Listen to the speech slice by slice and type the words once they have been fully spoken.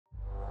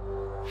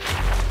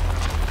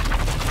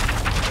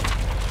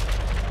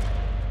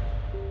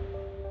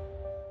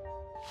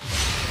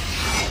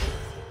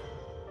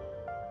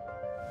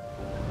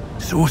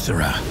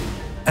Sorcerer,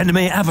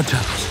 enemy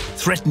avatars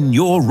threaten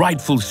your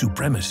rightful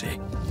supremacy.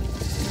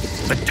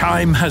 The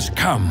time has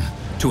come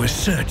to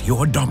assert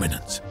your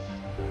dominance.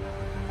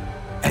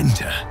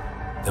 Enter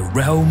the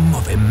realm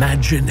of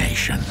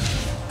imagination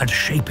and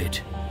shape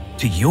it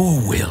to your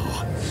will.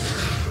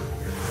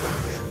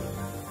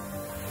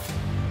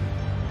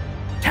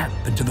 Tap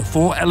into the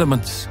 4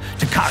 elements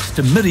to cast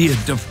a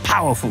myriad of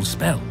powerful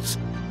spells.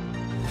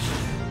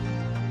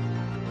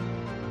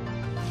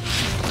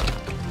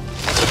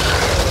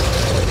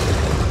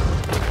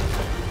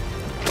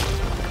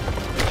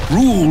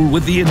 Rule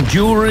with the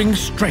enduring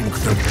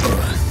strength of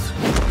earth.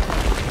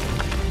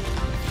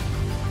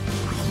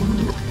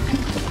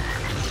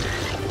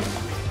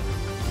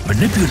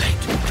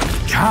 Manipulate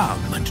the charm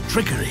and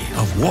trickery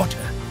of water.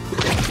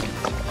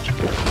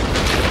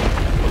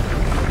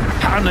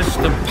 Harness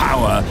the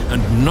power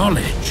and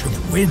knowledge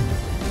of wind.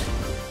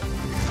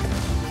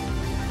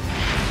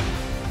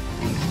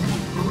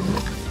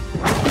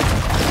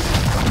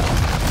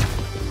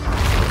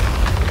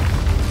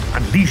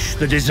 Unleash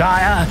the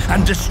desire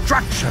and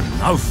destruction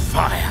of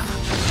fire.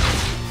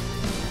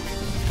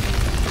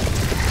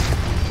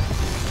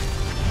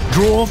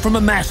 Draw from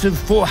a massive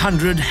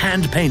 400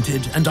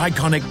 hand-painted and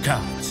iconic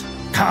cards.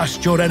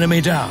 Cast your enemy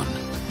down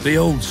the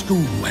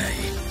old-school way.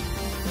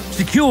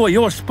 Secure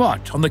your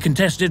spot on the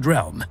contested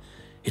realm.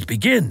 It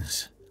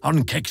begins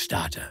on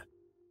Kickstarter.